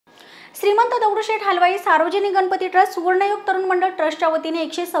श्रीमंत दगडूशेठ हलवाई सार्वजनिक गणपती ट्रस्ट सुवर्णयोग तरुण मंडळ ट्रस्टच्या वतीने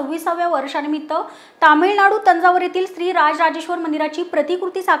 126व्या वर्षानिमित्त तामिळनाडू तंजावर येथील श्री राजराजेश्वर मंदिराची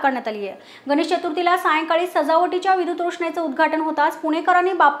प्रतिकृती साकारण्यात आली आहे। गणेश चतुर्थीला सायंकाळी सजावटीच्या विद्युत रोषणाईचे उद्घाटन होताच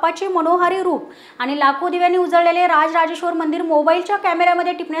पुणेकरांनी बाप्पाचे मनोहारी रूप आणि लाखो दिव्यांनी उजळलेले राजराजेश्वर मंदिर मोबाईलच्या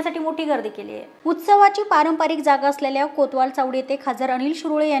कॅमेऱ्यामध्ये टिपण्यासाठी मोठी गर्दी केली आहे। उत्सवाची पारंपरिक जागा असलेल्या कोतवाल चावडी येथे खासदार अनिल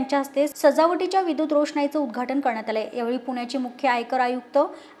शिरोळे यांच्या हस्ते सजावटीच्या विद्युत रोषणाईचे उद्घाटन करण्यात आले। यावेळी पुण्याचे मुख्य आयकर आयुक्त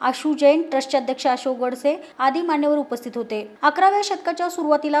आशु जैन, ट्रस्टचे अध्यक्ष अशोक गडसे आदी मान्यवर उपस्थित होते। 11व्या शतकाच्या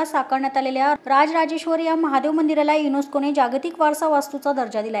सुरुवातीला साकारण्यात आलेल्या राजराजेश्वर या महादेव मंदिराला युनेस्कोने जागतिक वारसा वास्तूचा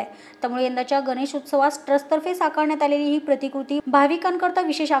दर्जा दिलाय। त्यामुळे यंदाच्या गणेश उत्सवास ट्रस्टतर्फे साकारण्यात आलेली ही प्रतिकृती भाविकांकरता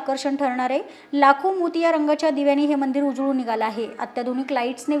विशेष आकर्षण ठरणार आहे। लाखो मोतिया रंगाच्या दिव्यांनी हे मंदिर उजळून निघाले आहे। अत्याधुनिक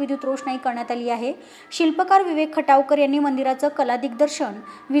लाईट्सने विद्युत रोषणाई करण्यात आली आहे। शिल्पकार विवेक खटावकर यांनी मंदिराचं कला दिग्दर्शन,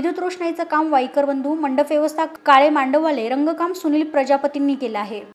 विद्युत रोषणाईचं काम वाईकर बंधू, मंडप व्यवस्था काळे मांडववाले, रंगकाम सुनील प्रजापतींनी केलं आहे।